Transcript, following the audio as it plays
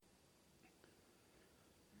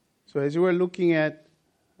So as we're looking at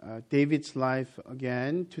David's life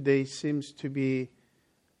again, today seems to be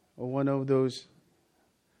one of those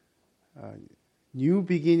new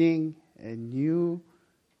beginning and new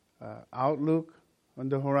outlook on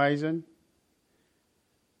the horizon.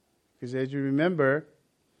 Because as you remember,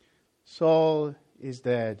 Saul is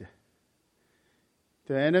dead.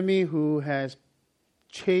 The enemy who has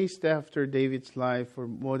chased after David's life for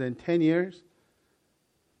more than 10 years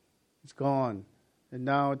is gone. And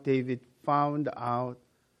now David found out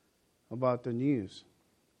about the news.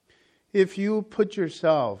 If you put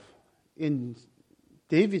yourself in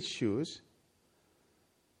David's shoes,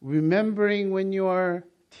 remembering when you are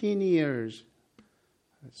teen years,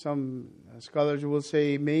 some scholars will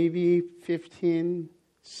say maybe 15,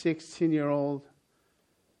 16-year-old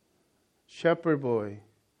shepherd boy,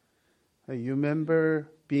 you remember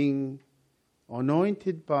being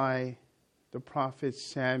anointed by the prophet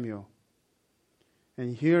Samuel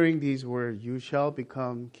and hearing these words, "You shall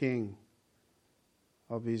become king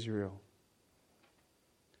of Israel."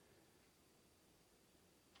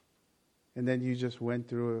 And then you just went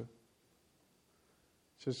through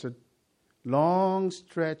just a long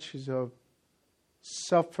stretches of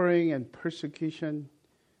suffering and persecution.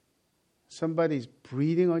 Somebody's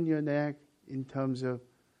breathing on your neck in terms of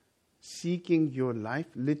seeking your life,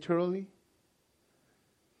 literally.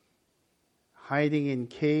 Hiding in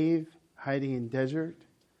cave, hiding in desert,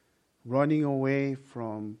 running away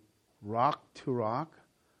from rock to rock.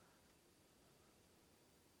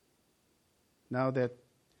 Now that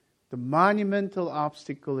the monumental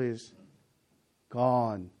obstacle is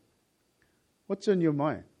gone, what's on your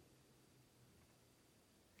mind?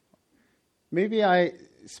 Maybe I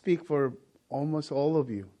speak for almost all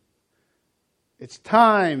of you. It's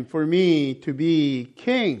time for me to be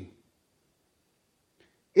king.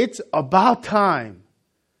 It's about time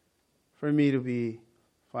for me to be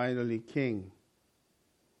finally king.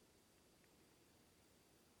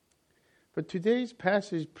 But today's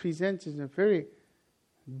passage presents a very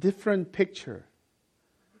different picture.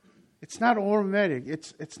 It's not automatic.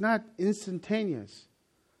 It's not instantaneous.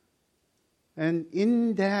 And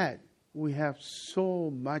in that, we have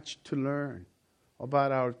so much to learn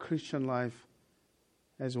about our Christian life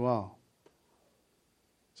as well.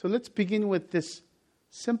 So let's begin with this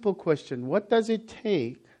simple question. What does it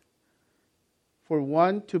take for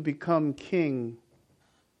one to become king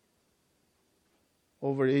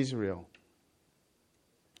over Israel?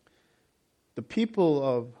 The people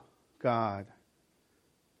of God.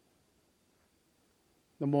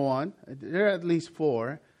 Number one, there are at least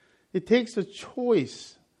four. It takes a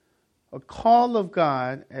choice, a call of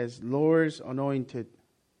God as Lord's anointed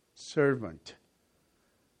servant.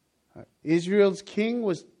 Israel's king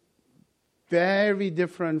was very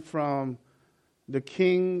different from the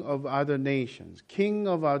king of other nations. King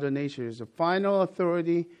of other nations is the final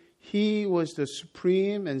authority. He was the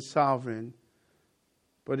supreme and sovereign.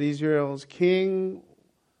 But Israel's king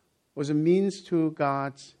was a means to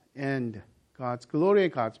God's end, God's glory,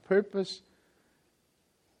 God's purpose.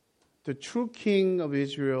 The true king of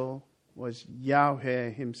Israel was Yahweh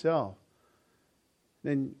himself.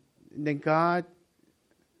 Then God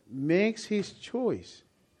makes his choice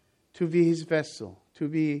to be his vessel, to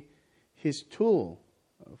be his tool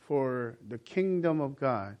for the kingdom of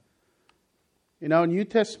God. In our New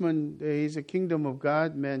Testament days, the kingdom of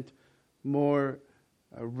God meant more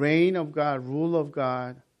reign of God, rule of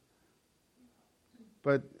God.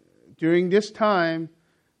 But during this time,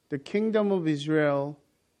 the kingdom of Israel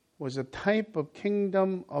was a type of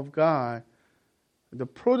kingdom of God, the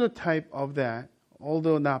prototype of that,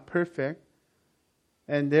 although not perfect.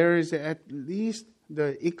 And there is at least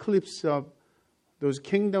the eclipse of those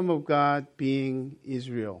kingdom of God being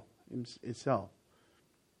Israel itself.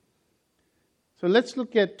 So let's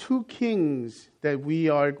look at two kings that we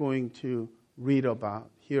are going to read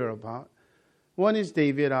about, hear about. One is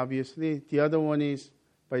David, obviously. The other one is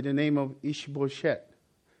by the name of Ishbosheth.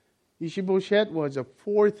 Ishbosheth was a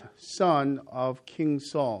fourth son of King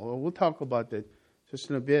Saul. We'll talk about that just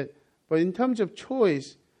in a bit. But in terms of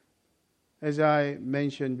choice, as I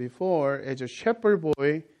mentioned before, as a shepherd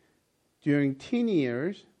boy during teen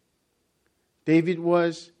years, David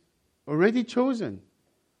was already chosen,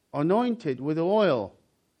 anointed with oil.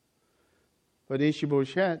 But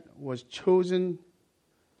Ishbosheth was chosen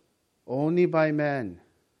only by man,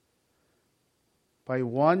 by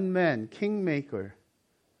one man, kingmaker,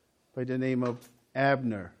 by the name of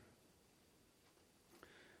Abner.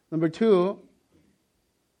 Number two,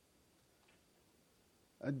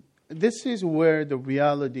 this is where the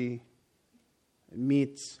reality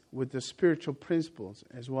meets with the spiritual principles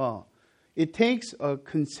as well. It takes a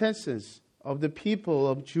consensus of the people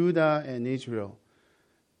of Judah and Israel.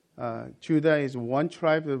 Judah is one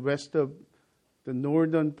tribe, the rest of the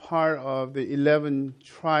northern part of the 11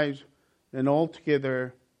 tribes, and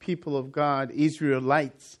altogether people of God,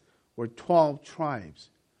 Israelites, were 12 tribes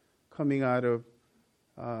coming out of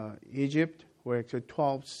Egypt, were actually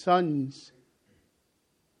 12 sons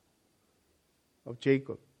of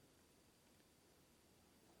Jacob.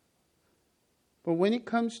 But when it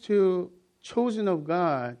comes to chosen of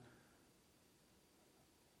God,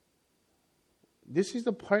 this is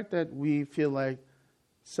the part that we feel like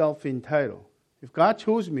self-entitled. If God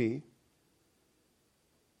chose me,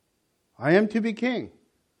 I am to be king.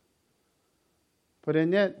 But in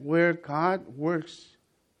that, where God works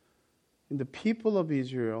in the people of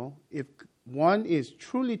Israel, if one is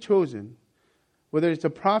truly chosen, whether it's a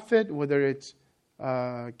prophet, whether it's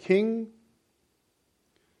a king,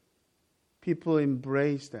 people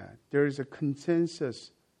embrace that. There is a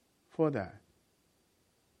consensus for that.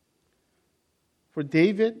 For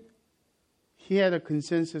David, he had a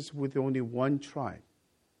consensus with only one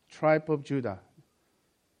tribe of Judah,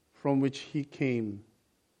 from which he came.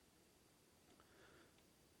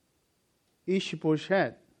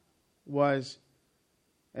 Ishbosheth was,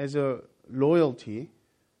 as a loyalty,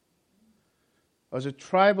 as a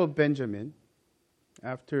tribe of Benjamin,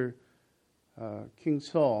 after King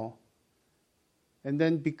Saul. And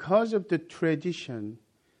then because of the tradition,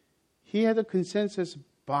 he had a consensus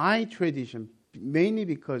by tradition, mainly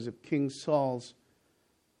because of King Saul's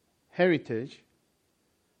heritage,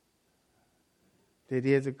 that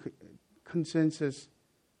he has a consensus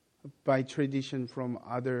by tradition from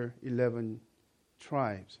other 11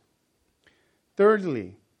 tribes.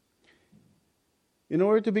 Thirdly, in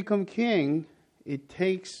order to become king, it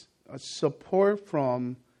takes a support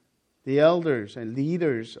from the elders and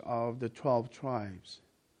leaders of the 12 tribes.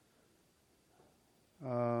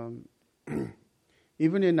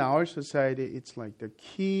 Even in our society, it's like the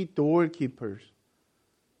key doorkeepers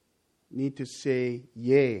need to say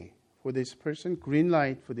yay for this person, green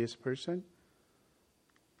light for this person.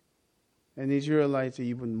 And Israelites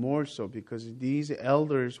even more so, because these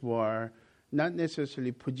elders were not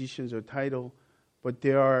necessarily positions or title, but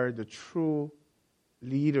they are the true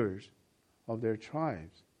leaders of their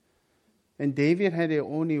tribes. And David had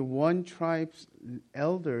only one tribe's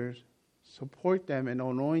elders support them and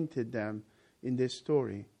anointed them in this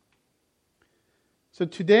story. So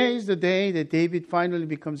today is the day that David finally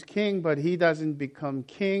becomes king, but he doesn't become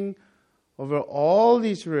king over all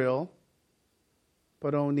Israel,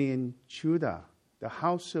 but only in Judah, the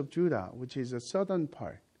house of Judah, which is the southern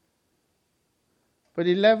part. But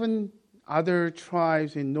 11 other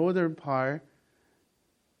tribes in northern part,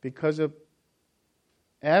 because of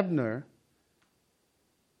Abner,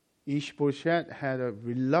 Ishbosheth had a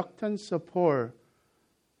reluctant support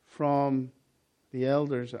from the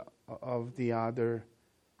elders of the other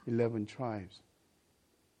 11 tribes.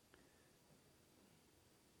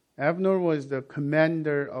 Abner was the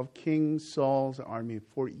commander of King Saul's army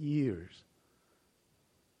for years.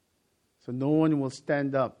 So no one will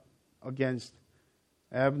stand up against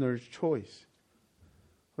Abner's choice.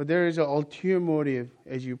 But there is an ulterior motive,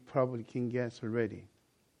 as you probably can guess already.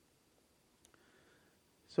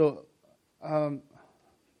 So,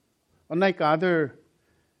 unlike other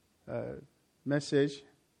message,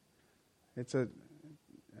 it's a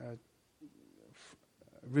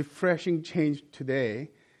refreshing change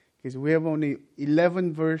today, because we have only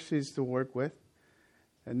 11 verses to work with.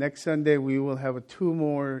 And next Sunday we will have 2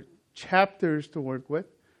 more chapters to work with.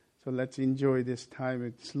 So let's enjoy this time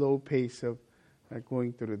at slow pace of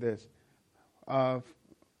going through this.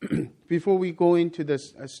 Before we go into the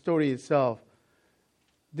story itself,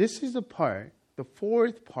 this is the part, the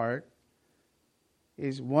fourth part,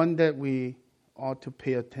 is one that we ought to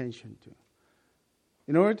pay attention to.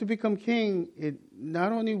 In order to become king,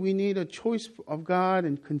 not only we need a choice of God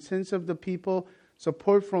and consent of the people,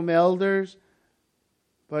 support from elders,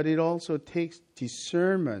 but it also takes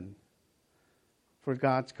discernment for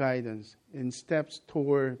God's guidance in steps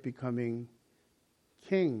toward becoming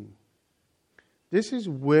king. This is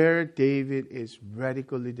where David is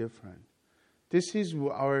radically different. This is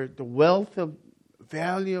the wealth of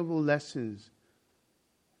valuable lessons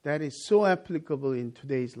that is so applicable in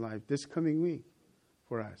today's life, this coming week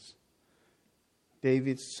for us.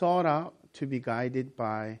 David sought out to be guided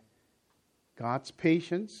by God's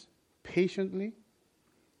patiently,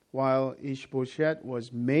 while Ishbosheth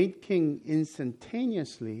was made king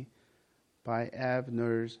instantaneously by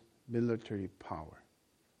Abner's military power.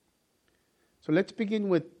 So let's begin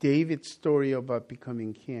with David's story about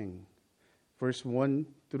becoming king. Verse 1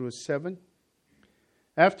 through 7.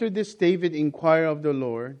 After this, David inquired of the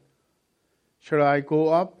Lord, Shall I go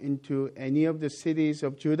up into any of the cities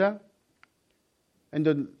of Judah? And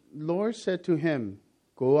the Lord said to him,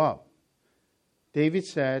 Go up. David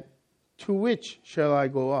said, To which shall I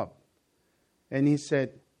go up? And he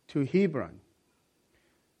said, To Hebron.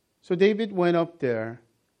 So David went up there,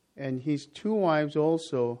 and his two wives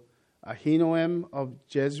also, Ahinoam of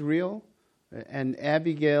Jezreel, and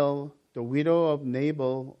Abigail, the widow of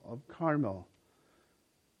Nabal of Carmel.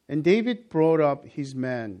 And David brought up his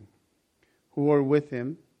men who were with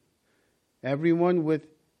him, everyone with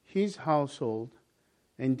his household,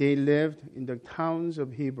 and they lived in the towns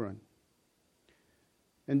of Hebron.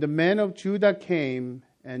 And the men of Judah came,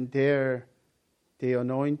 and there they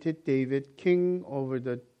anointed David king over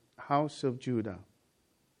the house of Judah.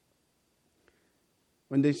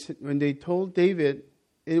 When they told David,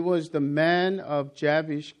 it was the man of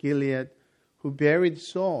Jabesh Gilead who buried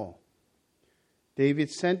Saul,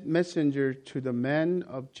 David sent messenger to the men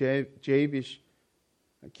of Jabesh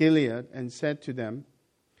Gilead and said to them,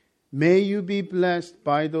 May you be blessed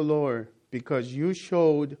by the Lord, because you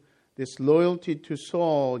showed this loyalty to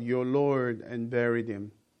Saul your Lord and buried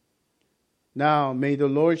him. Now may the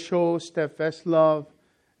Lord show steadfast love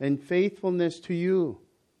and faithfulness to you,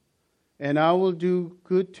 and I will do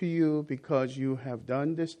good to you because you have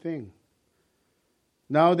done this thing.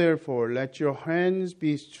 Now therefore let your hands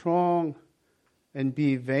be strong and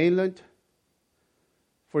be valiant,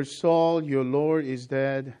 for Saul your Lord is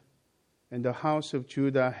dead, and the house of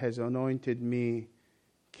Judah has anointed me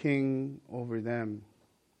king over them.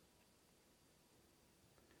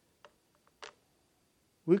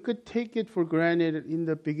 We could take it for granted in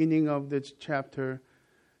the beginning of this chapter,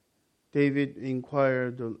 David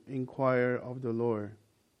inquired of the Lord.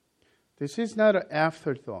 This is not an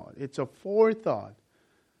afterthought. It's a forethought.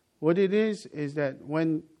 What it is that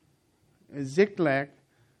when Ziklag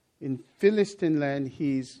in Philistine land,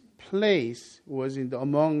 his place was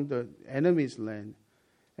among the enemy's land,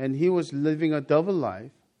 and he was living a double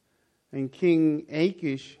life. And King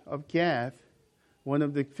Achish of Gath, one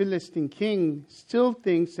of the Philistine kings, still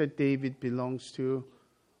thinks that David belongs to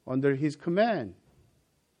under his command.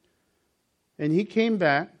 And he came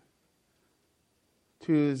back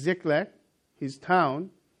to Ziklag, his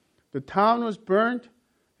town. The town was burnt,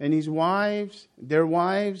 and their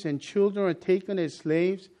wives and children were taken as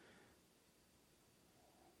slaves.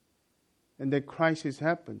 And the crisis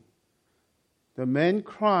happened. The men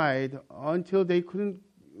cried until they couldn't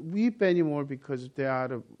weep anymore because they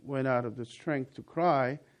went out of the strength to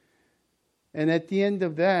cry. And at the end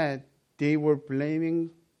of that, they were blaming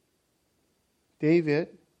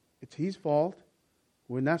David. It's his fault.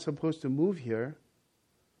 We're not supposed to move here.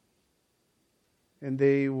 And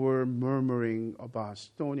they were murmuring about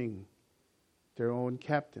stoning their own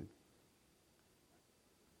captain.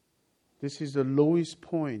 This is the lowest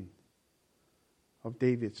point of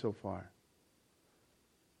David so far.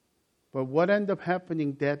 But what ended up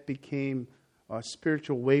happening, that became a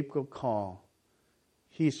spiritual wake-up call.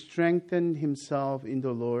 He strengthened himself in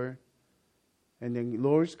the Lord, and in the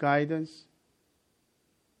Lord's guidance,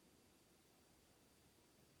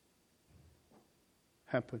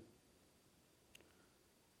 happened.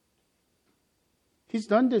 He's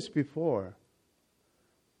done this before.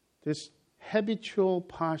 This habitual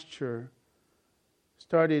posture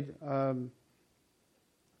started 1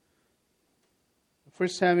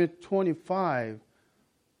 Samuel 25,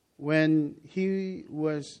 when he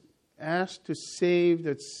was asked to save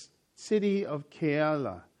the city of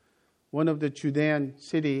Keilah. One of the Judean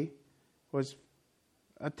city was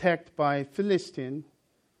attacked by Philistine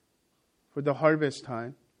for the harvest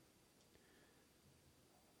time.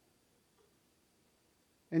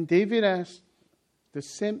 And David asked the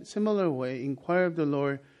similar way, inquired of the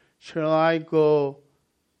Lord, shall I go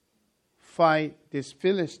fight this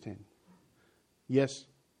Philistine? Yes,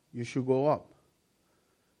 you should go up.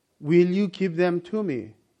 Will you give them to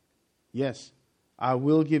me? Yes, I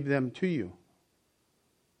will give them to you.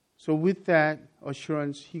 So with that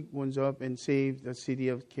assurance, he went up and saved the city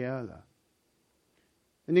of Keilah.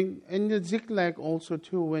 And the Ziklag also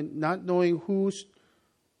too, when not knowing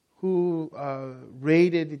who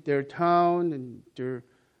raided their town and their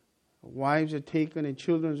wives are taken and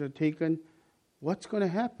children are taken, what's going to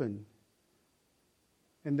happen?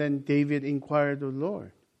 And then David inquired of the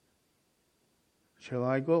Lord, shall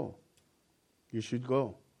I go? You should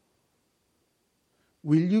go.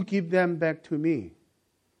 Will you give them back to me?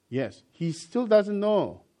 Yes. He still doesn't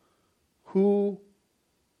know who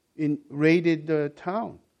raided the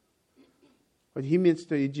town. But he meets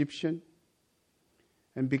the Egyptian.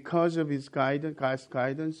 And because of his guidance, God's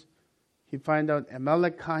guidance, he find out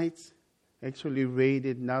Amalekites actually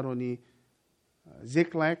raided not only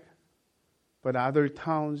Ziklag, but other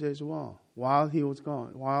towns as well, while he was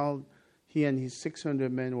gone, while he and his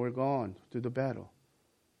 600 men were gone to the battle.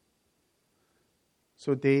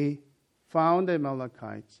 So they found the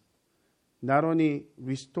Amalekites, not only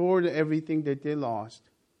restored everything that they lost,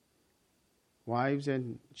 wives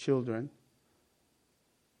and children,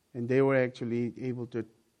 and they were actually able to,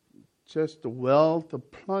 just the wealth of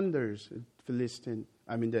plunders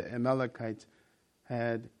the Amalekites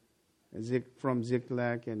had from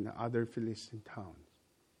Ziklag and other Philistine towns.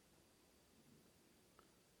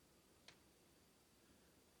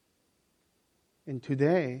 And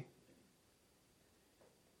today,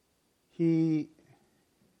 he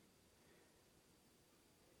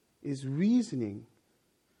is reasoning,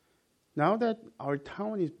 now that our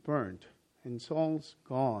town is burnt and Saul's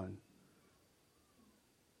gone,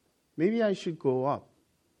 maybe I should go up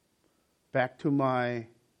back to my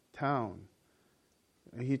town.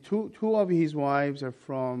 Two of his wives are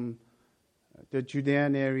from the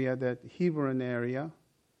Judean area, that Hebron area.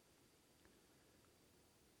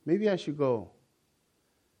 Maybe I should go.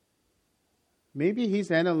 Maybe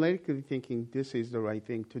he's analytically thinking this is the right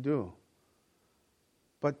thing to do.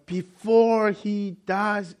 But before he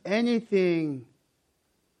does anything,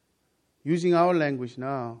 using our language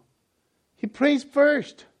now, he prays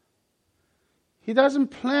first. He doesn't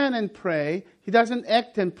plan and pray. He doesn't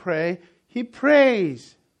act and pray. He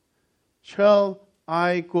prays. Shall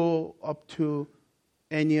I go up to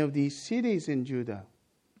any of these cities in Judah?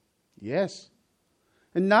 Yes.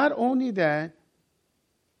 And not only that,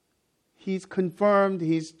 he's confirmed,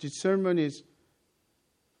 his discernment is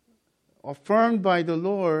affirmed by the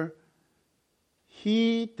Lord.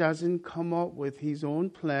 He doesn't come up with his own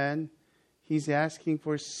plan. He's asking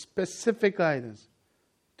for specific guidance.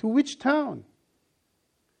 To which town?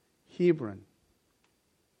 Hebron.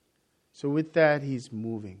 So with that, he's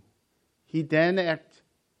moving. He then acts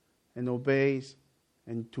and obeys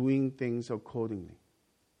and doing things accordingly.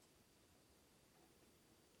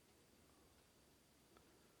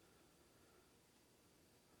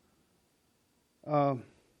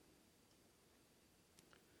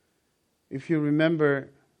 If you remember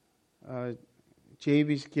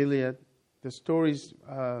Jabesh Gilead, the stories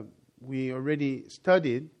we already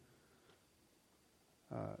studied,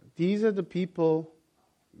 these are the people,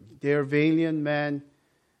 they're valiant men,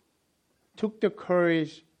 took the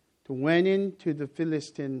courage to went into the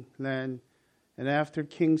Philistine land, and after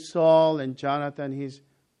King Saul and Jonathan, his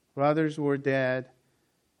brothers, were dead,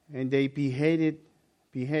 and they beheaded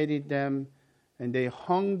them, and they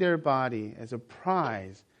hung their body as a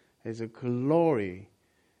prize, as a glory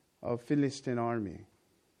of Philistine army,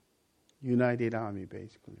 united army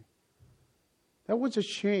basically. That was a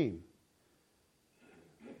shame.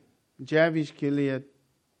 Jabesh Gilead,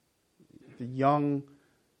 the young,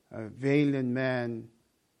 valiant man,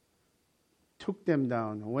 took them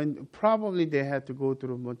down. When probably they had to go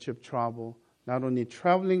through much of trouble, not only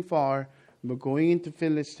traveling far, but going into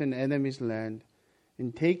Philistine enemy's land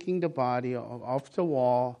and taking the body off the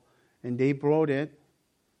wall, and they brought it,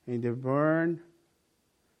 and they burned,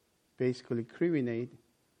 basically cremate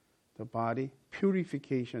the body,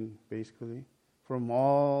 purification basically, from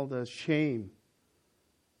all the shame.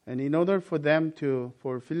 And in order for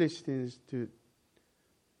Philistines to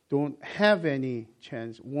won't have any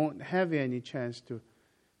chance to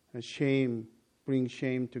bring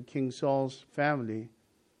shame to King Saul's family,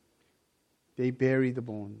 they bury the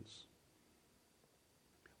bones.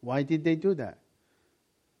 Why did they do that?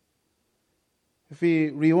 If we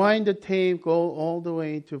rewind the tape, go all the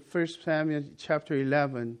way to 1 Samuel chapter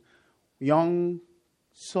 11, young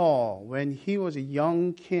Saul, when he was a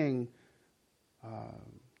young king,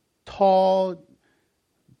 tall,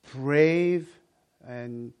 brave,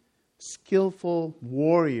 and skillful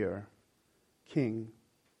warrior king,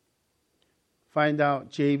 find out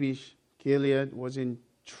Jabesh Gilead was in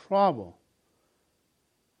trouble.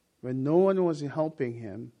 When no one was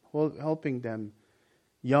helping them,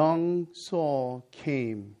 young Saul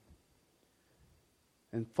came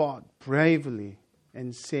and fought bravely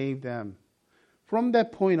and saved them. From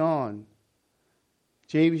that point on,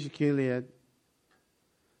 Jabesh Gilead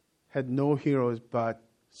had no heroes but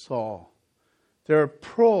Saul. They're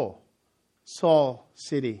pro-Saul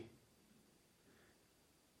city.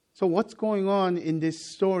 So what's going on in this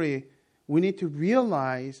story? We need to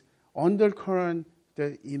realize undercurrent,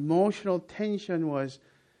 the emotional tension was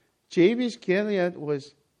Jabesh Gilead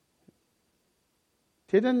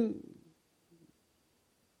didn't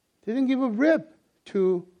give a rip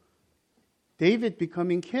to David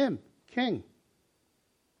becoming king.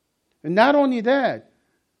 And not only that,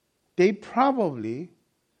 they probably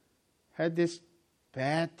had this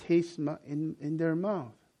bad taste in their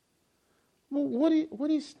mouth.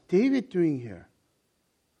 what is David doing here?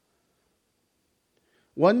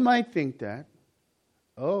 One might think that,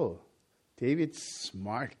 oh, David's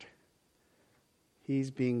smart.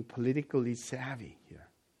 He's being politically savvy here.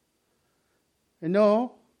 And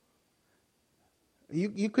no,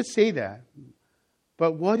 you could say that.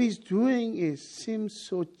 But what he's doing seems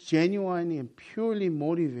so genuine and purely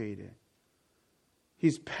motivated.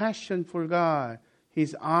 His passion for God,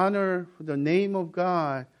 his honor for the name of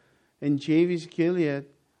God, and Jabesh Gilead,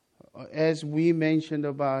 as we mentioned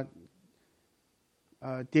about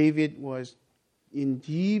David was in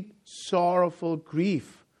deep, sorrowful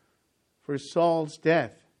grief for Saul's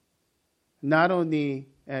death. Not only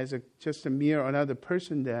as just a mere another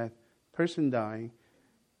person dying,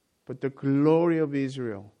 but the glory of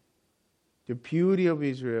Israel, the beauty of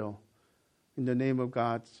Israel in the name of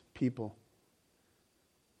God's people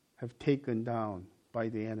have taken down by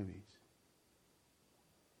the enemies.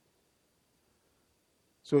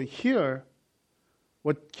 So here,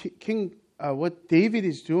 what David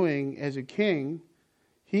is doing as a king,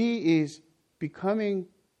 he is becoming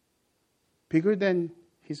bigger than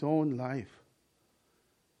his own life.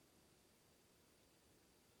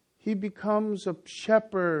 He becomes a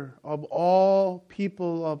shepherd of all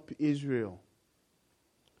people of Israel.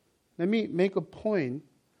 Let me make a point,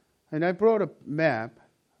 and I brought a map.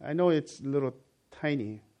 I know it's a little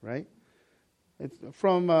tiny, right? It's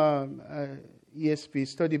from ESV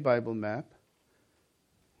Study Bible map.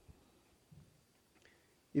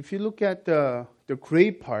 If you look at the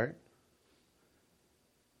gray part,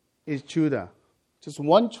 is Judah. Just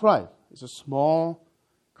one tribe. It's a small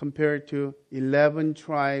compared to 11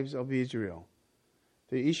 tribes of Israel.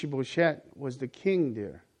 The Ishbosheth was the king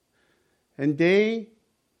there. And they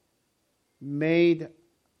made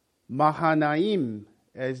Mahanaim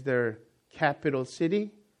as their capital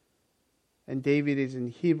city. And David is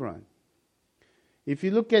in Hebron. If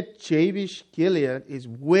you look at Jabesh Gilead, is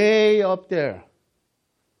way up there.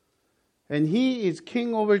 And he is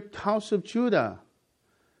king over the house of Judah.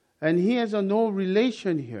 And he has no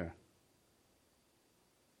relation here.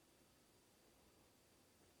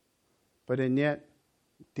 But and yet,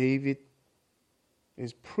 David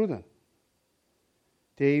is prudent.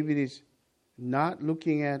 David is not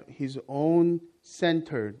looking at his own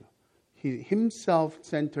centered,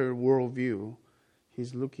 himself-centered worldview.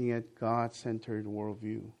 He's looking at God-centered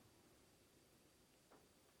worldview.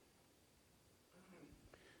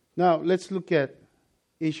 Now, let's look at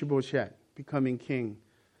Ishbosheth becoming king.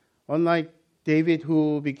 Unlike David,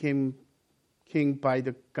 who became king by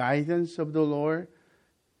the guidance of the Lord,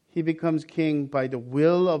 he becomes king by the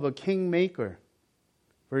will of a kingmaker.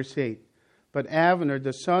 Verse 8. But Abner,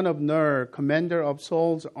 the son of Ner, commander of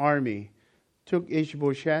Saul's army, took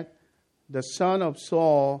Ishbosheth, the son of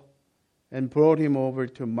Saul, and brought him over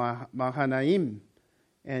to Mahanaim.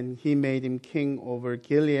 And he made him king over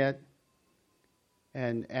Gilead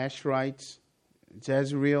and Asherites,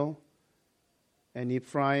 Jezreel, and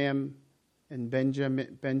Ephraim, and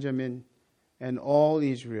Benjamin, and all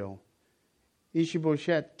Israel.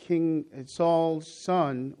 Ishbosheth, King Saul's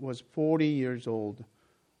son, was 40 years old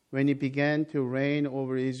when he began to reign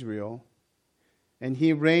over Israel, and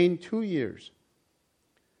he reigned 2 years.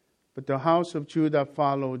 But the house of Judah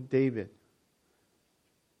followed David.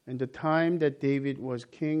 And the time that David was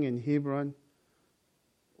king in Hebron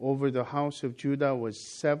over the house of Judah was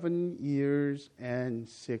 7 years and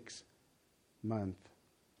 6 months.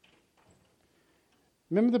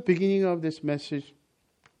 Remember the beginning of this message?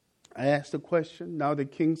 I asked the question, now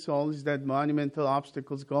that King Saul is that monumental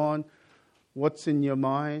obstacle's gone, what's in your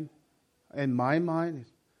mind? And my mind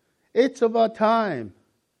is, it's about time.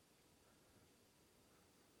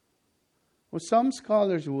 Well, some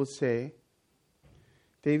scholars will say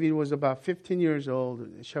David was about 15 years old,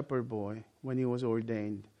 a shepherd boy, when he was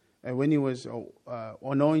ordained, and when he was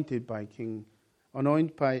anointed by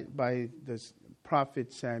the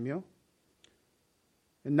prophet Samuel.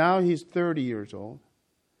 And now he's 30 years old.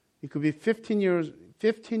 It could be 15 years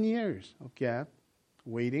of gap,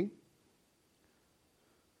 waiting.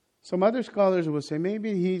 Some other scholars will say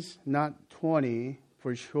maybe he's not 20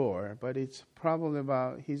 for sure, but it's probably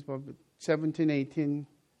he's about 17, 18,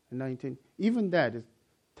 19. Even that is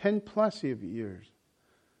 10 plus years.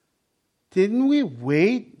 Didn't we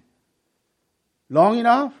wait long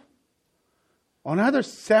enough? Another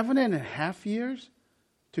 7.5 years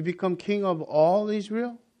to become king of all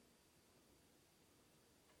Israel?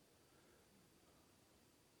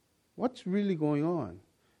 What's really going on?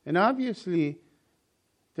 And obviously,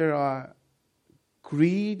 there are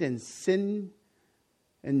greed and sin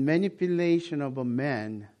and manipulation of a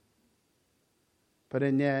man, but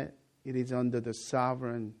and yet it is under the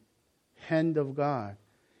sovereign hand of God.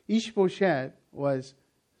 Ishbosheth was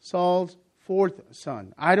Saul's fourth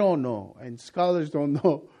son. I don't know, and scholars don't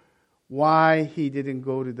know why he didn't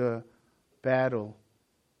go to the battle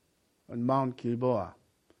on Mount Gilboa.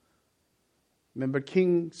 Remember,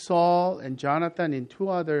 King Saul and Jonathan and two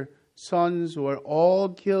other sons were all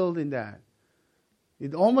killed in that.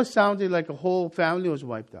 It almost sounded like a whole family was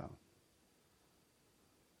wiped out.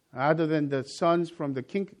 Other than the sons from the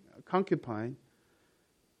concubine,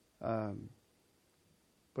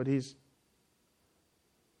 but his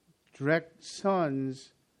direct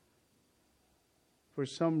sons, for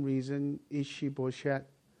some reason, Ishbosheth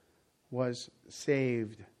was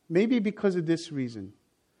saved. Maybe because of this reason.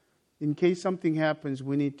 In case something happens,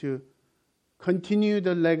 we need to continue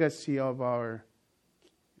the legacy of our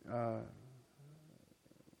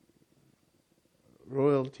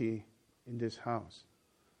royalty in this house.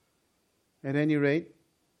 At any rate,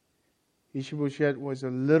 Ishbosheth was a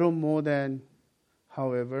little more than,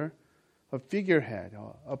 however, a figurehead,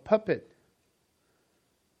 a puppet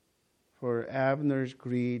for Abner's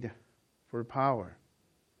greed for power.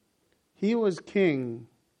 He was king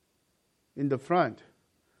in the front,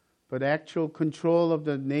 but actual control of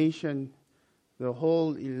the nation, the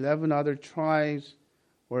whole 11 other tribes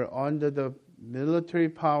were under the military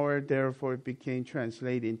power, therefore it became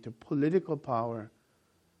translated into political power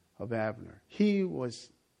of Abner. He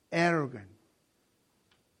was arrogant.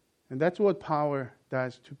 And that's what power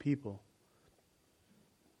does to people.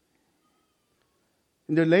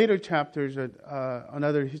 In the later chapters,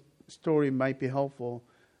 another story might be helpful.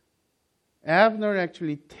 Abner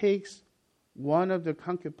actually takes one of the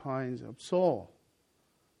concubines of Saul.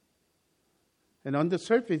 And on the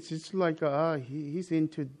surface, it's like he's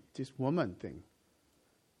into this woman thing.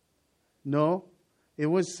 No, it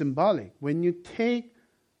was symbolic. When you take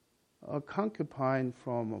a concubine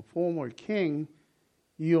from a former king,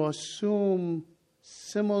 you assume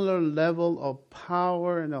similar level of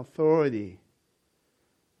power and authority.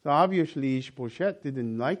 So obviously Ishbosheth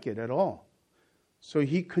didn't like it at all. So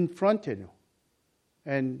he confronted him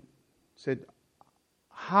and said,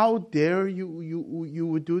 "How dare you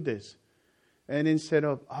would do this?" And instead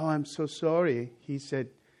of, "Oh, I'm so sorry," he said,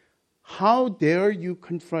 "How dare you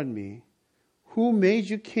confront me? Who made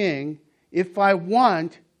you king? If I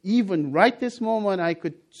want, even right this moment, I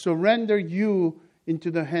could surrender you into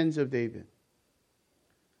the hands of David."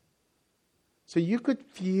 So you could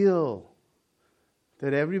feel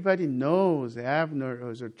that everybody knows Abner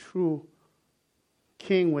was a true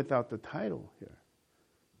king without the title here.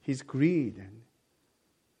 His greed.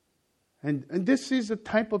 And this is a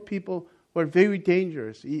type of people who are very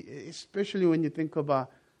dangerous, especially when you think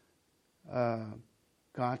about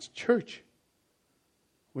God's church.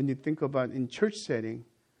 When you think about in church setting,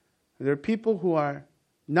 there are people who are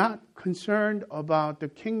not concerned about the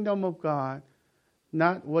kingdom of God,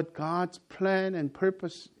 not what God's plan and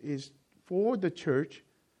purpose is for the church,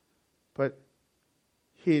 but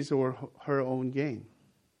his or her own gain.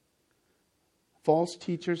 False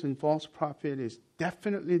teachers and false prophet is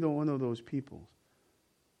definitely one of those people.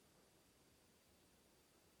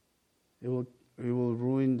 It will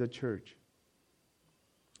ruin the church.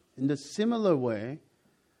 In the similar way,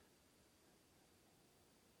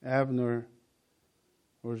 Abner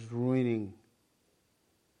was ruining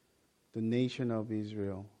the nation of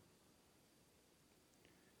Israel.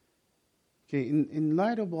 Okay, in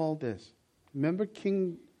light of all this, remember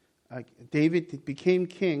King David became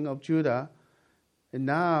king of Judah, and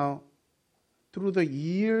now through the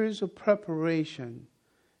years of preparation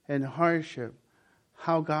and hardship,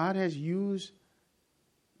 how God has used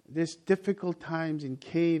these difficult times in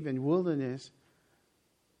cave and wilderness,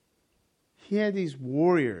 he had these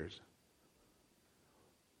warriors,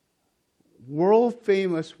 world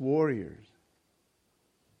famous warriors.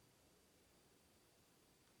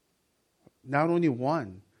 Not only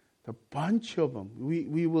one, a bunch of them.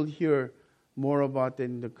 We will hear more about that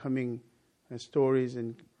in the coming stories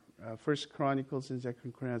in First Chronicles and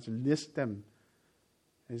Second Chronicles. List them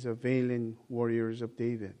as a valiant warriors of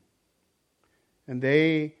David. And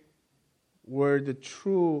they were the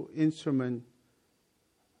true instrument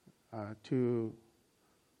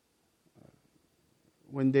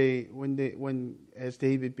when as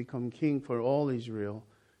David become king for all Israel,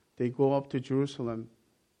 they go up to Jerusalem.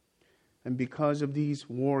 And because of these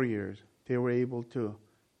warriors, they were able to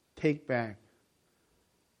take back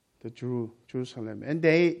the Jerusalem. And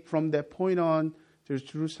from that point on,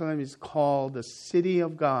 Jerusalem is called the city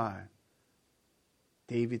of God,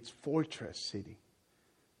 David's fortress city.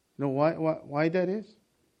 You know why that is?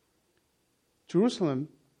 Jerusalem,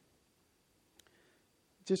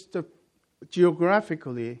 just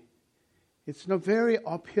geographically, it's not very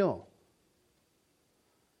uphill.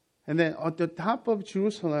 And then at the top of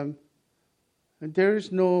Jerusalem, there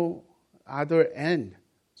is no other end.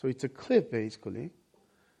 So it's a cliff, basically.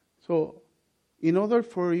 So in order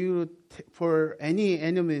for for any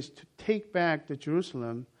enemies to take back the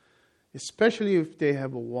Jerusalem, especially if they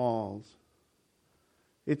have walls,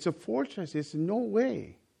 it's a fortress. It's no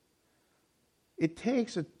way. It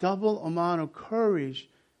takes a double amount of courage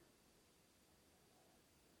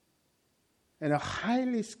and a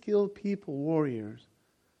highly skilled people, warriors,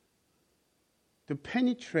 to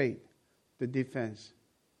penetrate the defense.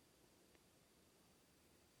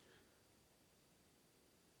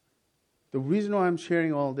 The reason why I'm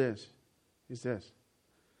sharing all this is this.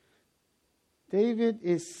 David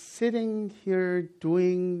is sitting here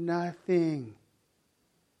doing nothing.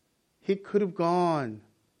 He could have gone.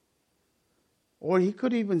 Or he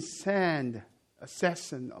could even send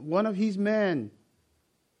assassin, one of his men,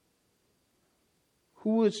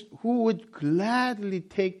 who would gladly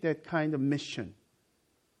take that kind of mission.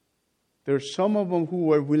 There are some of them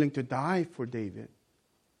who are willing to die for David.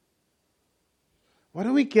 Why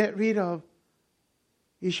don't we get rid of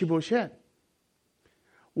Ishbosheth?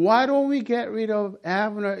 Why don't we get rid of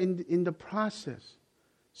Abner in the process?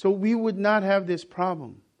 So we would not have this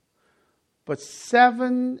problem. But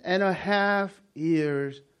 7.5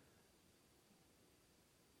 years,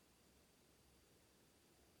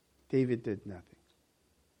 David did nothing.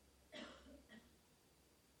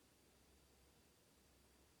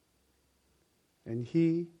 And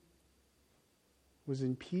he was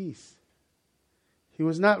in peace. He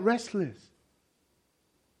was not restless.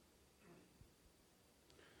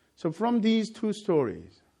 So from these two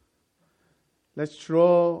stories, let's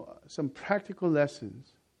draw some practical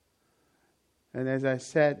lessons. And as I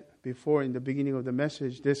said before in the beginning of the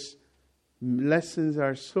message, these lessons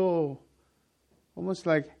are so almost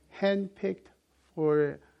like handpicked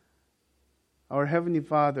for our Heavenly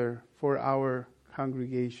Father for our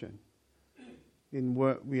congregation in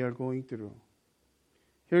what we are going through.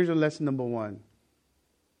 Here's a lesson number 1.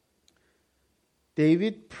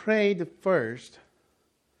 David prayed first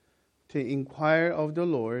to inquire of the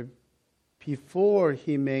Lord before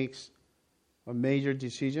he makes a major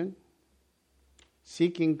decision,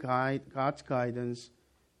 seeking God's guidance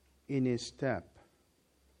in his step.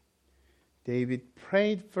 David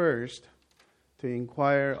prayed first to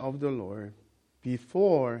inquire of the Lord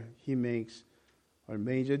before he makes a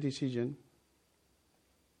major decision,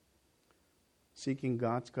 seeking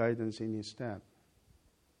God's guidance in his step.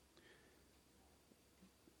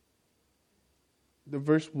 The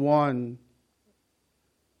verse 1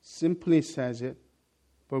 simply says it,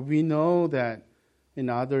 but we know that in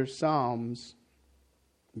other Psalms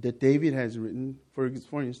that David has written,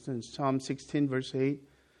 for instance, Psalm 16 verse 8,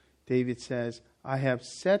 David says, I have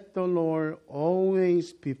set the Lord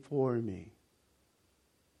always before me.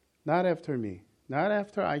 Not after me. Not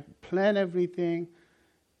after I plan everything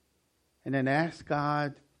and then ask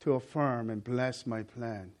God to affirm and bless my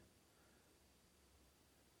plan.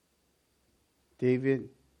 David,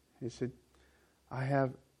 he said, I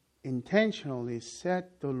have intentionally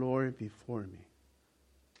set the Lord before me,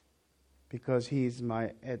 because he is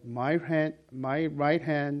at my right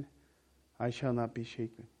hand, I shall not be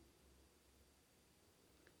shaken.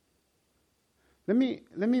 Let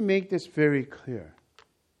me make this very clear.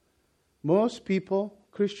 Most people,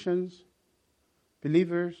 Christians,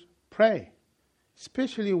 believers, pray,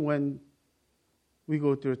 especially when we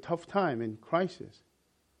go through a tough time and crisis.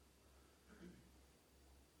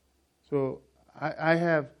 So I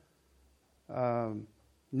have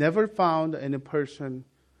never found any person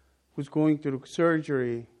who's going through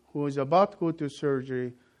surgery, who is about to go through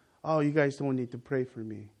surgery, oh, you guys don't need to pray for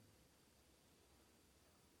me.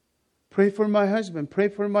 Pray for my husband, pray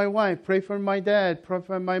for my wife, pray for my dad, pray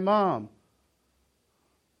for my mom.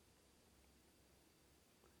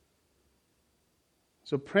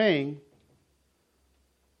 So praying,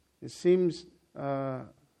 it seems a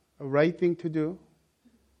right thing to do,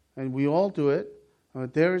 and we all do it.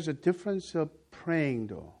 There is a difference of praying,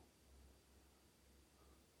 though.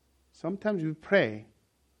 Sometimes we pray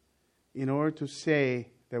in order to say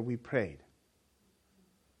that we prayed.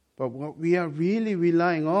 But what we are really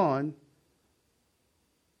relying on,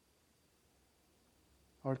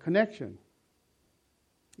 our connection,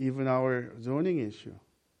 even our zoning issue.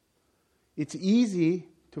 It's easy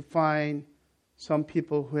to find some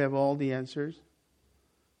people who have all the answers.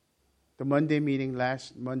 The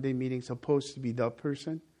last Monday meeting, supposed to be the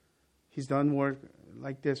person. He's done work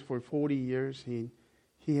like this for 40 years.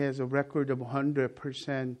 He has a record of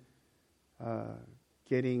 100%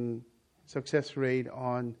 getting success rate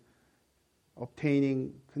on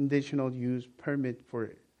obtaining conditional use permit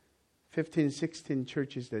for 15, 16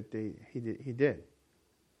 churches that he did.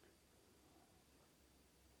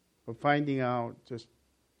 But finding out just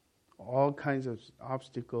all kinds of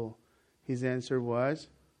obstacle, his answer was,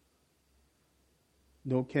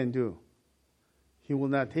 no can do. He will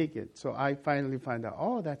not take it. So I finally find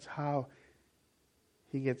out, that's how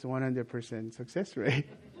he gets 100% success rate.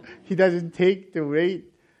 He doesn't take the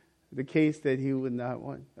case that he would not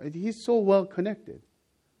want. He's so well connected.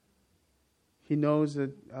 He knows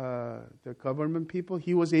that the government people.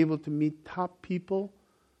 He was able to meet top people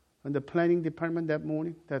in the planning department that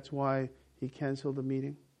morning. That's why he canceled the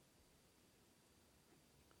meeting.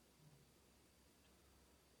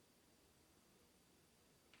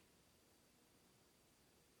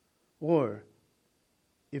 Or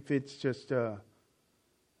if it's just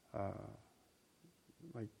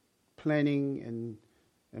like planning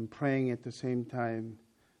and praying at the same time,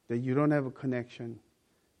 that you don't have a connection.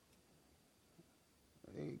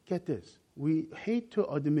 Get this. We hate to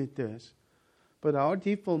admit this, but our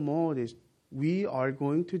default mode is we are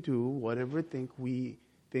going to do whatever we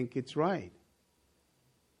think it's right.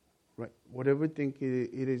 Right? Whatever think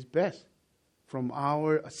it is best from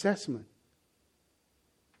our assessment.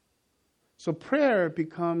 So prayer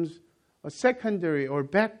becomes a secondary or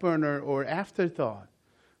back burner or afterthought.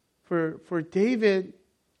 For David,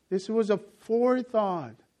 this was a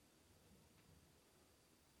forethought.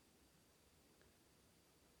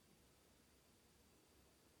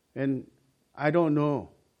 And I don't know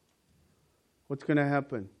what's going to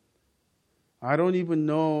happen. I don't even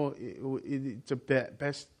know it's the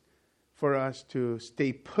best for us to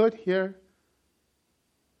stay put here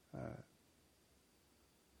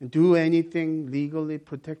and do anything legally,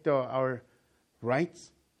 protect our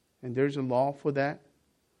rights, and there's a law for that.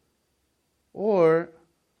 Or,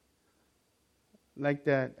 like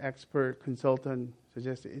that expert consultant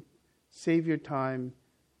suggested, save your time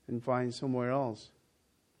and find somewhere else.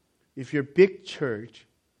 If you're big church,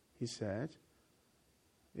 he said,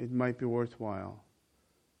 it might be worthwhile,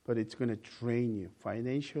 but it's going to drain you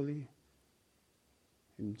financially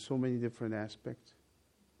in so many different aspects.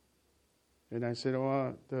 And I said,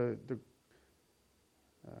 the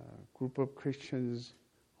group of Christians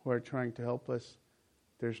who are trying to help us,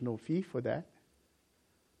 there's no fee for that.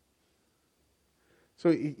 So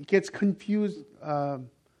it gets confused, the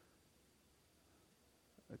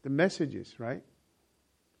messages, right?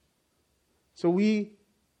 So we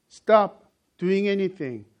stop doing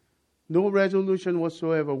anything. No resolution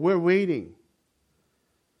whatsoever. We're waiting.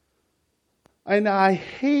 And I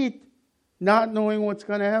hate not knowing what's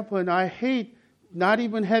going to happen. I hate not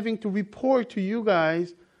even having to report to you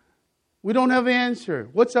guys. We don't have an answer.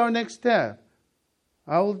 What's our next step?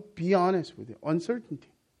 I'll be honest with you.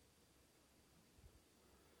 Uncertainty.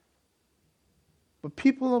 But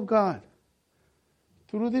people of God,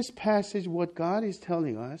 through this passage, what God is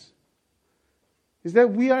telling us is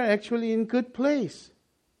that we are actually in good place.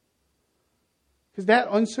 Because that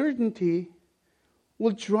uncertainty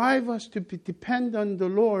will drive us to depend on the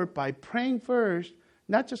Lord by praying first,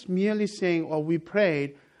 not just merely saying, we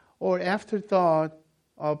prayed, or afterthought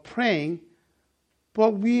of praying,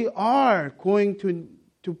 but we are going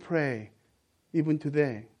to pray even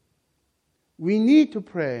today. We need to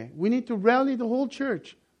pray. We need to rally the whole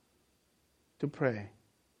church to pray,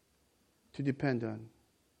 to depend on.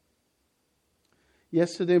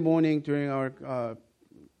 Yesterday morning during our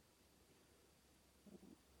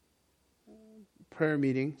prayer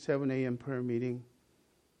meeting, 7 a.m. prayer meeting,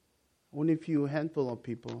 only a handful of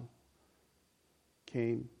people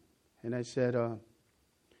came. And I said,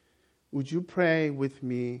 would you pray with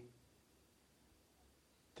me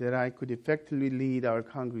that I could effectively lead our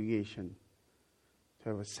congregation to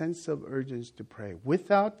have a sense of urgency to pray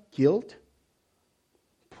without guilt,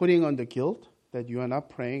 putting on the guilt that you are not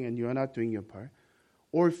praying and you are not doing your part,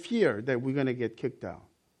 or fear that we're going to get kicked out.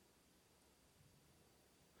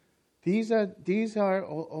 These are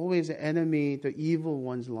always the enemy, the evil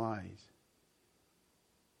one's lies.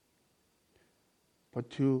 But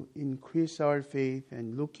to increase our faith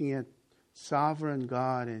and looking at sovereign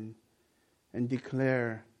God and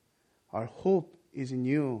declare our hope is in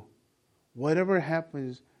you. Whatever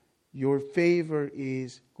happens, your favor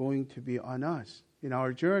is going to be on us in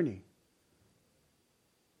our journey.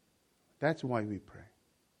 That's why we pray.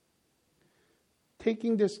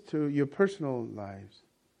 Taking this to your personal lives.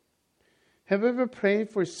 Have you ever prayed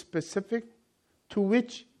for specific, to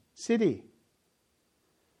which city?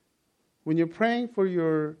 When you're praying for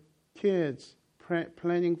your kids,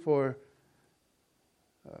 planning for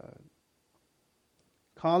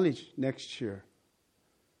college next year,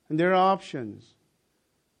 and there are options,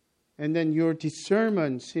 and then your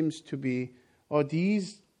discernment seems to be,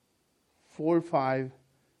 these 4 or 5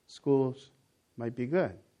 schools might be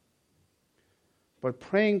good. But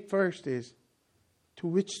praying first is, to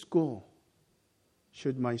which school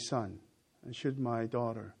should my son and should my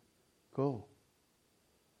daughter go?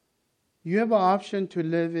 You have an option to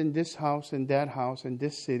live in this house and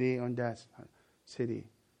this city and that city.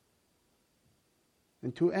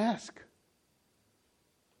 And to ask.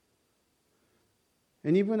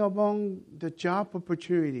 And even among the job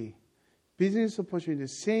opportunity, business opportunity, the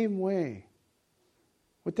same way.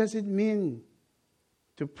 What does it mean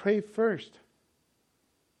to pray first?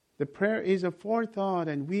 The prayer is a forethought,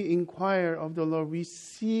 and we inquire of the Lord. We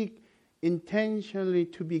seek intentionally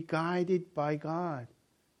to be guided by God.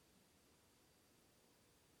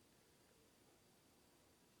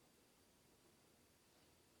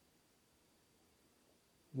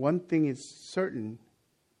 One thing is certain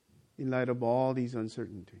in light of all these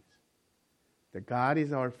uncertainties. That God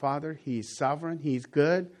is our Father. He is sovereign. He is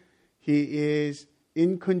good. He is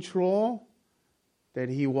in control. That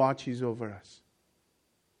He watches over us.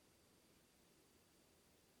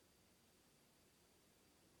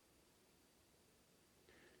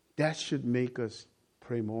 That should make us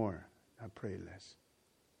pray more, not pray less.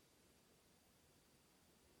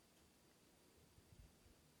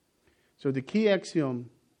 So the key axiom,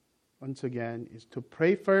 once again, is to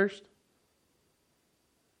pray first,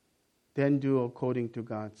 then do according to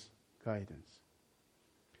God's guidance.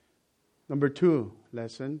 Number 2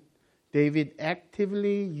 lesson, David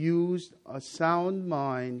actively used a sound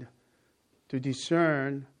mind to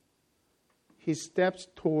discern his steps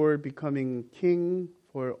toward becoming king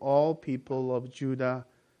for all people of Judah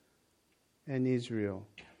and Israel.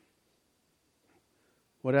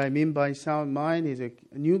 What I mean by sound mind is a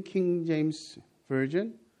New King James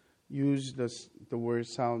Version use the word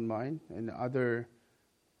sound mind, and other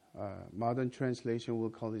modern translation will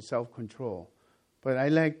call it self-control. But I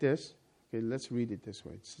like this. Okay, let's read it this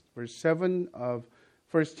way. It's verse 7 of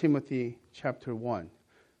 1 Timothy chapter 1.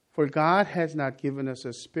 For God has not given us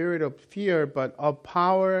a spirit of fear, but of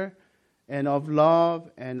power and of love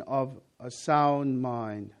and of a sound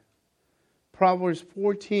mind. Proverbs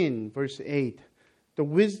 14 verse 8. The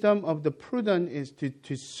wisdom of the prudent is to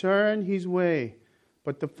discern his way,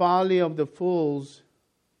 but the folly of the fools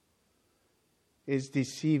is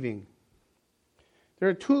deceiving. There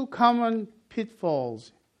are 2 common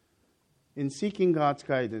pitfalls in seeking God's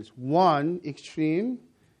guidance. One extreme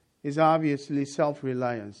is obviously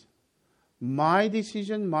self-reliance. My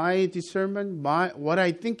decision, my discernment, what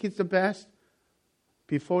I think is the best,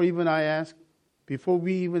 before we even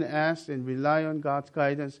ask and rely on God's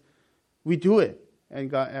guidance, we do it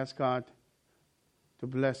and ask God to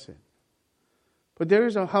bless it. But there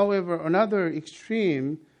is, however, another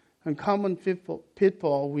extreme and common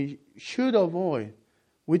pitfall we should avoid,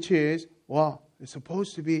 which is, it's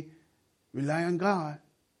supposed to be rely on God.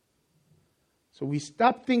 So we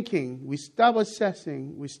stop thinking, we stop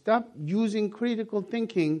assessing, we stop using critical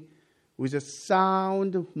thinking with a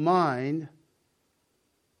sound mind.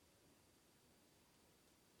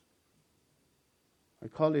 I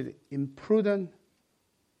call it imprudent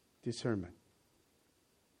discernment.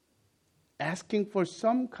 Asking for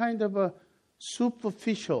some kind of a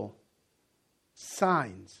superficial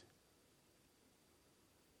signs.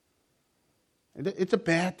 And it's a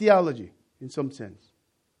bad theology in some sense.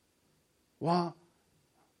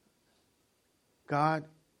 God,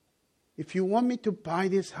 if you want me to buy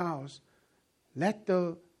this house, let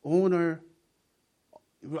the owner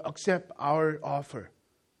accept our offer.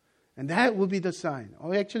 And that will be the sign.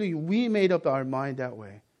 Actually, we made up our mind that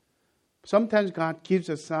way. Sometimes God gives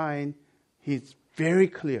a sign. He's very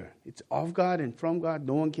clear. It's of God and from God.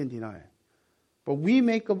 No one can deny it. But we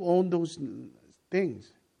make up all those things.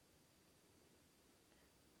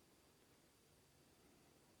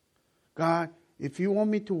 God, if you want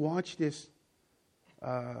me to watch this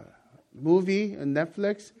movie on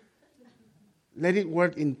Netflix, let it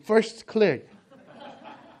work in first click.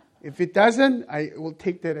 If it doesn't, I will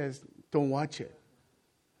take that as don't watch it.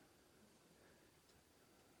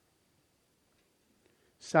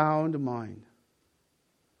 Sound mind.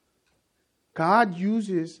 God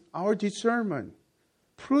uses our discernment,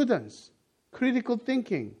 prudence, critical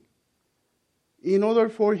thinking in order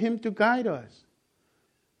for Him to guide us.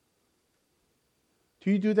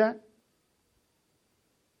 Do you do that?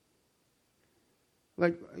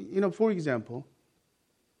 Like, for example,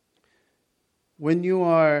 when you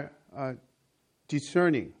are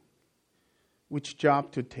discerning which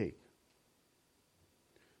job to take,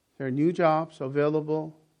 there are new jobs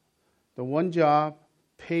available. The one job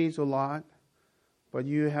pays a lot, but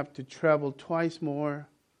you have to travel twice more,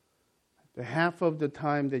 the half of the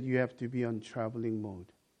time that you have to be on traveling mode.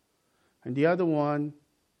 and the other one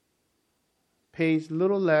pays a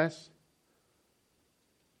little less,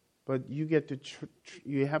 but you get to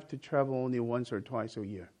you have to travel only once or twice a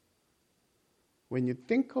year. When you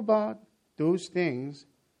think about those things,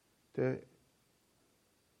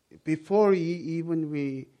 before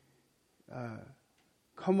we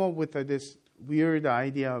come up with this weird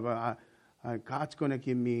idea of God's going to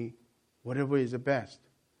give me whatever is the best,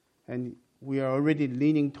 and we are already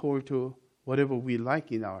leaning toward to whatever we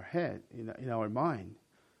like in our head, in our mind.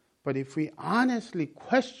 But if we honestly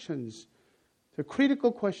questions, the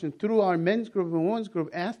critical question through our men's group and women's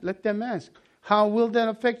group, let them ask, how will that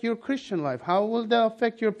affect your Christian life? How will that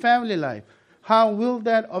affect your family life? How will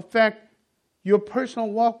that affect your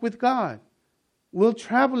personal walk with God? Will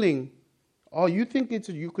traveling, you think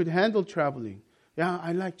you could handle traveling? Yeah,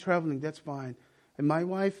 I like traveling, that's fine. And my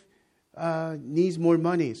wife needs more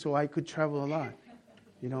money, so I could travel a lot,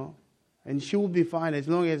 And she will be fine as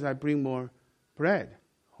long as I bring more bread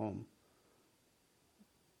home.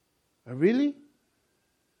 Really?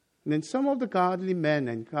 And then some of the godly men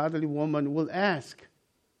and godly women will ask,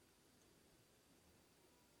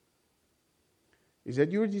 is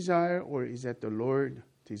that your desire or is that the Lord's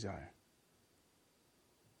desire?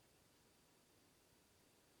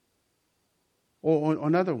 Or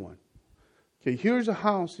another one. Okay, here's a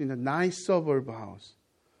house in a nice suburb house.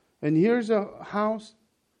 And here's a house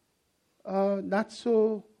not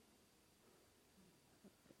so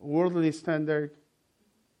worldly standard,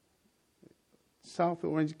 South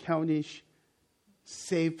Orange County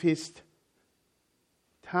safest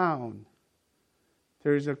town.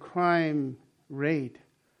 There's a crime rate,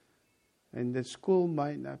 and the school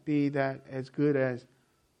might not be that as good as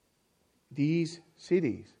these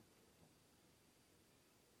cities.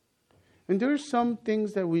 And there are some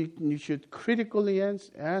things that you should critically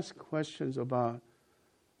ask questions about.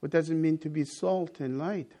 What does it mean to be salt and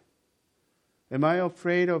light? Am I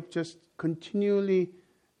afraid of just continually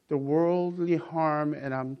the worldly harm,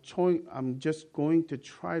 and I'm just going to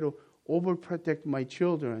try to overprotect my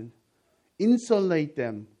children, insulate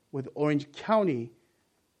them with Orange County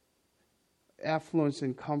affluence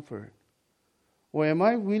and comfort? Or am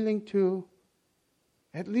I willing to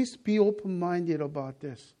at least be open-minded about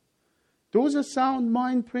this? Those are sound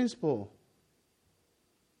mind principles.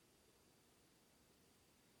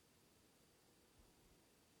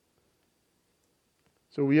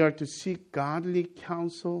 So we are to seek godly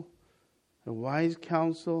counsel, a wise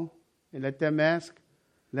counsel, and let them ask.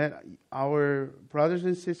 Let our brothers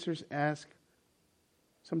and sisters ask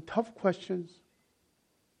some tough questions.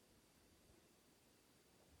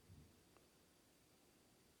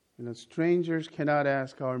 Strangers cannot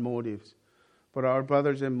ask our motives, but our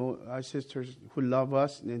brothers and our sisters who love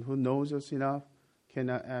us and who knows us enough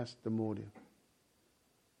cannot ask the motive.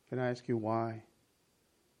 Can I ask you why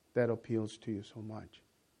that appeals to you so much?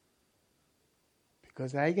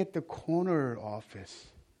 Because I get the corner office.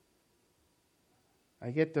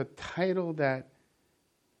 I get the title that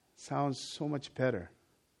sounds so much better.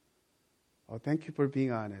 Oh, thank you for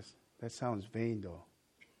being honest. That sounds vain, though.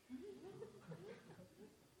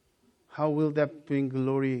 How will that bring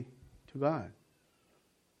glory to God?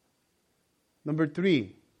 Number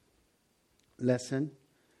 3 lesson.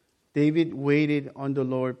 David waited on the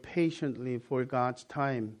Lord patiently for God's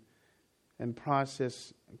time and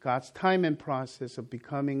process of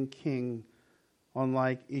becoming king,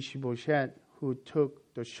 unlike Ishbosheth, who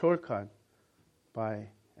took the shortcut by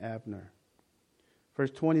Abner.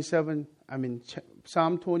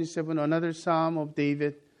 Psalm 27, another Psalm of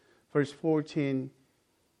David, verse 14,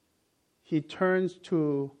 he turns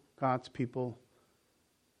to God's people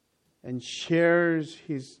and shares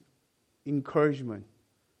his encouragement.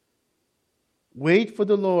 Wait for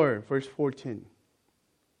the Lord, verse 14.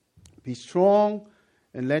 Be strong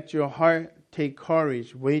and let your heart take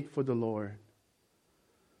courage. Wait for the Lord.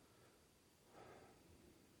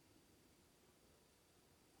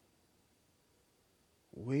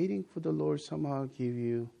 Waiting for the Lord somehow give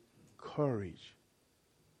you courage.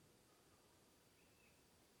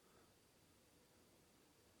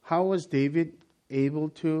 How was David able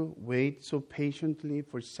to wait so patiently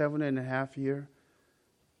for 7.5 years?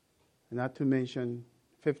 Not to mention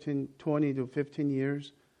 20 to 15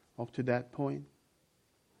 years up to that point.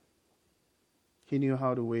 He knew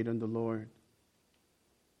how to wait on the Lord.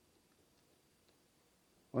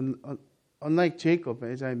 Unlike Jacob,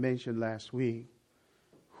 as I mentioned last week,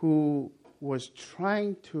 who was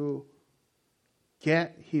trying to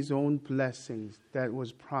get his own blessings that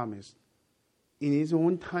was promised in his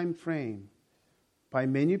own time frame by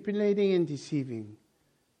manipulating and deceiving,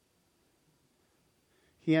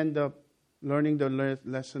 he ended up learning the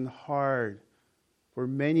lesson hard For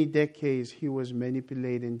many decades, he was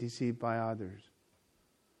manipulated and deceived by others.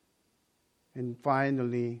 And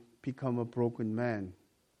finally, become a broken man.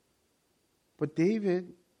 But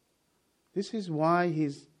David, this is why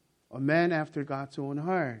he's a man after God's own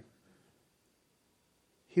heart.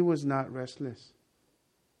 He was not restless.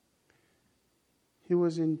 He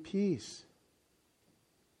was in peace.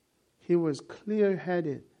 He was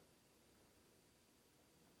clear-headed.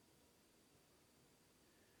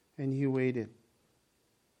 And he waited.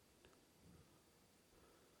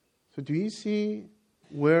 So do you see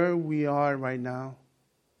where we are right now?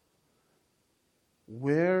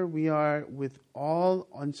 Where we are with all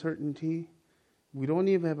uncertainty. We don't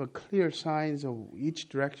even have a clear signs of each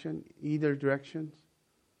direction, either directions.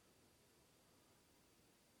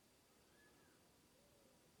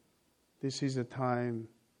 This is a time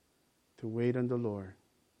to wait on the Lord.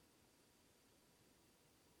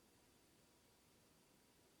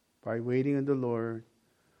 By waiting on the Lord,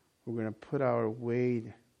 we're going to put our weight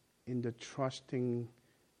in the trusting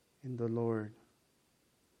in the Lord.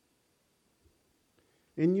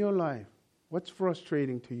 In your life, what's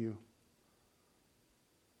frustrating to you?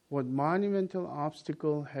 What monumental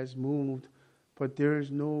obstacle has moved, but there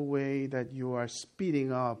is no way that you are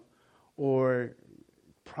speeding up or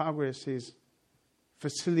progress is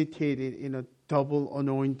facilitated in a double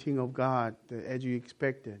anointing of God as you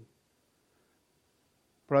expected?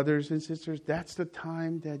 Brothers and sisters, that's the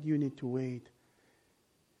time that you need to wait.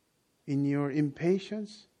 In your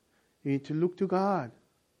impatience, you need to look to God.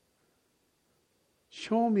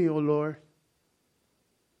 Show me, O Lord,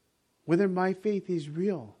 whether my faith is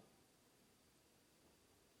real.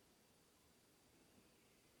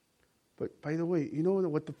 But by the way, you know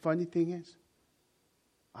what the funny thing is?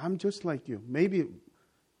 I'm just like you. Maybe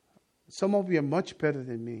some of you are much better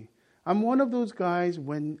than me. I'm one of those guys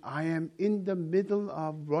when I am in the middle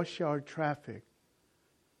of rush hour traffic.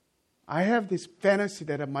 I have this fantasy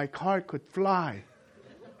that my car could fly.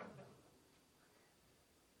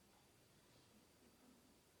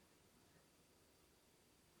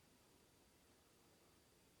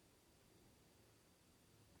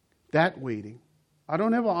 That waiting. I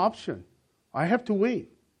don't have an option. I have to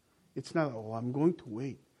wait. It's not, oh, I'm going to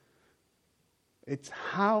wait. It's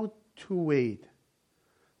how to wait.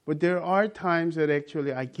 But there are times that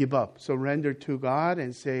actually I give up, surrender to God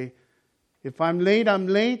and say, if I'm late, I'm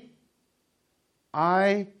late.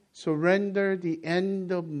 I surrender the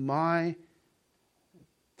end of my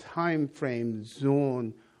time frame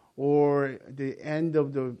zone or the end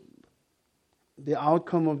of the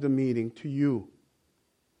outcome of the meeting to you.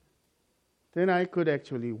 Then I could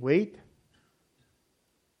actually wait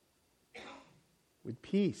with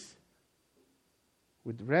peace,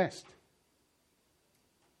 with rest.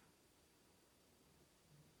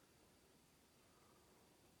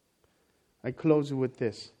 I close with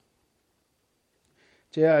this.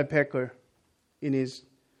 J.I. Packer, in his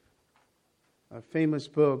famous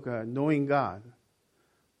book, Knowing God,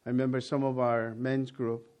 I remember some of our men's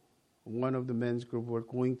group, one of the men's group were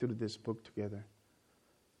going through this book together.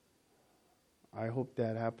 I hope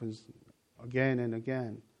that happens again and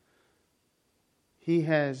again. He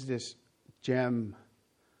has this gem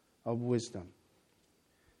of wisdom.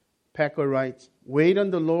 Packer writes, wait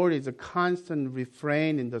on the Lord is a constant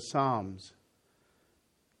refrain in the Psalms.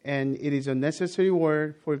 And it is a necessary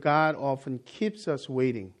word, for God often keeps us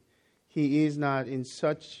waiting. He is not in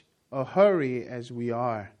such a hurry as we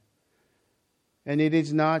are. And it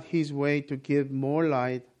is not His way to give more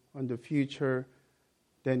light on the future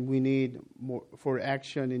than we need more for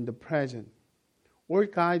action in the present, or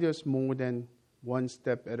guide us more than one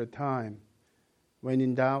step at a time. When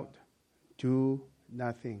in doubt, do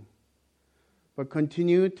nothing, but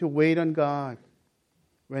continue to wait on God.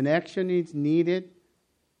 When action is needed,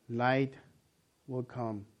 light will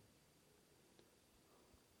come.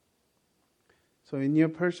 So in your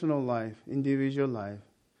personal life, individual life,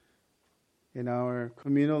 in our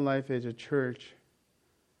communal life as a church,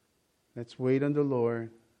 let's wait on the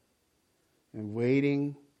Lord, and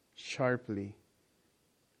waiting sharply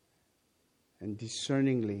and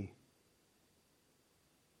discerningly,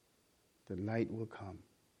 the light will come.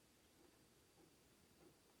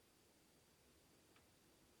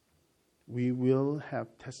 We will have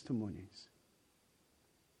testimonies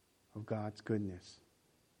of God's goodness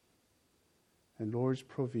and Lord's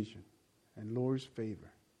provision and Lord's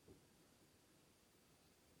favor.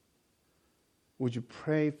 Would you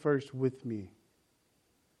pray first with me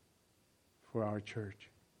for our church?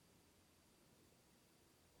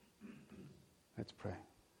 Let's pray.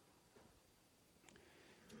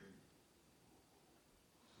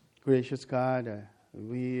 Gracious God,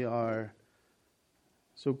 we are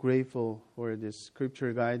So grateful for this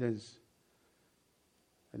scripture guidance.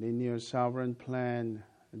 And in your sovereign plan,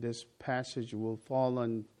 this passage will fall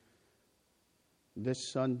on this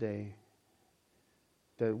Sunday,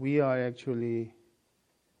 that we are actually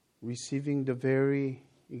receiving the very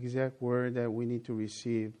exact word that we need to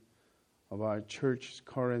receive of our church's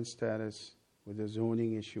current status with the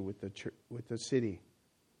zoning issue with the city.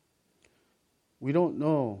 We don't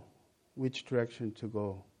know which direction to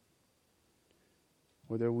go.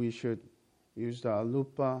 Whether we should use the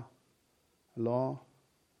ALUPA law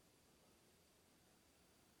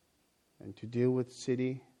and to deal with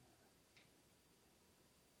city,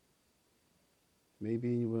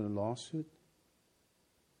 maybe with a lawsuit,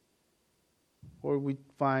 or we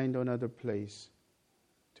find another place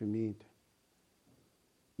to meet.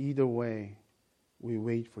 Either way, we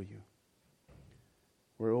wait for you.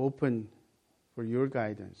 We're open for your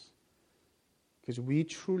guidance, because we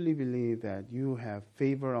truly believe that you have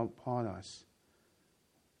favor upon us.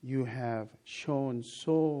 You have shown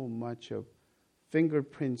so much of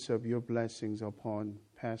fingerprints of your blessings upon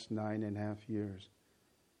past 9.5 years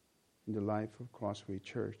in the life of Crossway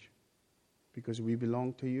Church, because we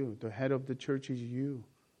belong to you. The head of the church is you,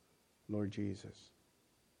 Lord Jesus.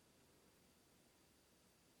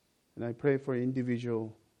 And I pray for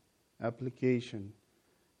individual application,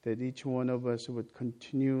 that each one of us would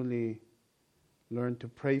continually learn to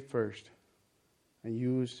pray first and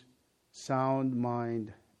use sound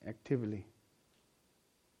mind actively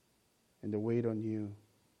and to wait on you.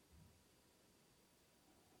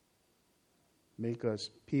 Make us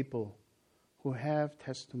people who have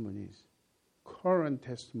testimonies, current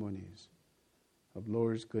testimonies of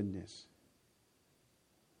Lord's goodness.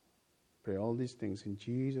 Pray all these things in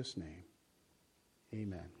Jesus' name.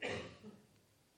 Amen.